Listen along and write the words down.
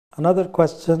Another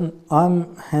question,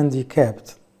 I'm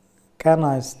handicapped. Can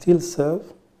I still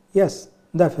serve? Yes,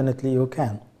 definitely you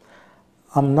can.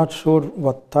 I'm not sure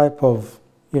what type of,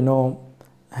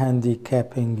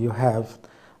 handicapping you have,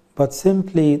 but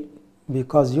simply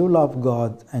because you love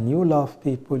God and you love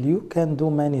people, you can do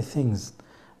many things,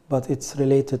 but it's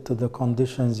related to the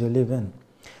conditions you live in.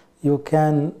 You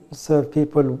can serve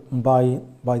people by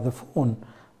the phone,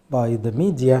 by the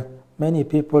media. Many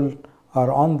people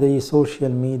are on the social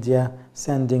media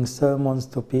sending sermons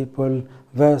to people,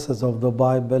 verses of the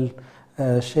Bible,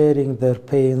 sharing their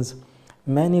pains.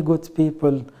 Many good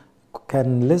people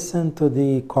can listen to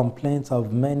the complaints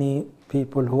of many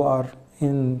people who are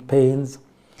in pains.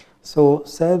 So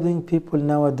serving people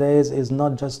nowadays is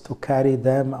not just to carry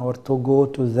them or to go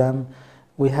to them.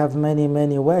 We have many,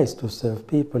 many ways to serve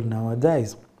people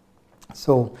nowadays.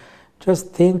 So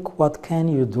just think, what can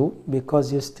you do?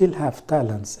 Because you still have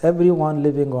talents. Everyone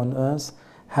living on earth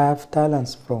have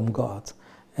talents from God.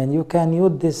 And you can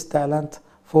use this talent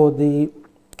for the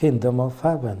kingdom of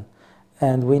heaven.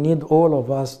 And we need all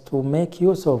of us to make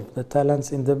use of the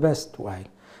talents in the best way.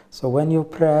 So when you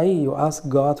pray, you ask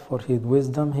God for His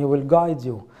wisdom. He will guide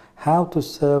you how to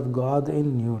serve God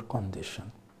in your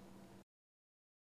condition.